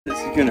This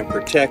is going to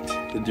protect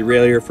the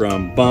derailleur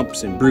from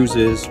bumps and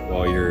bruises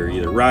while you're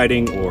either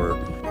riding or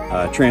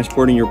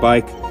transporting your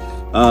bike.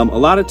 A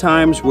lot of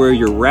times where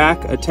your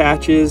rack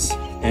attaches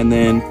and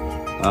then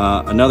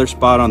another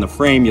spot on the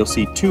frame, you'll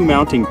see two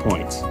mounting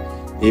points.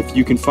 If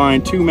you can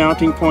find two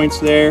mounting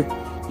points there,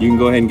 you can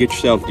go ahead and get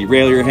yourself a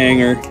derailleur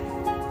hanger,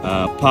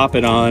 pop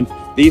it on.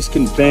 These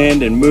can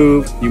bend and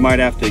move. You might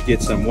have to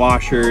get some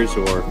washers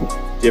or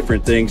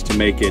different things to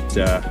make it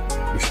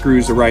your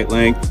screws the right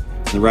length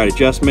and the right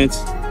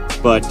adjustments.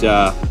 But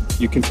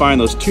you can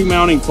find those two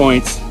mounting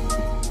points.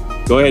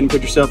 Go ahead and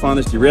put yourself on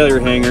this derailleur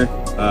hanger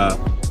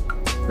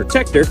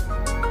protector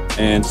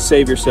and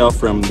save yourself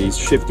from these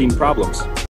shifting problems.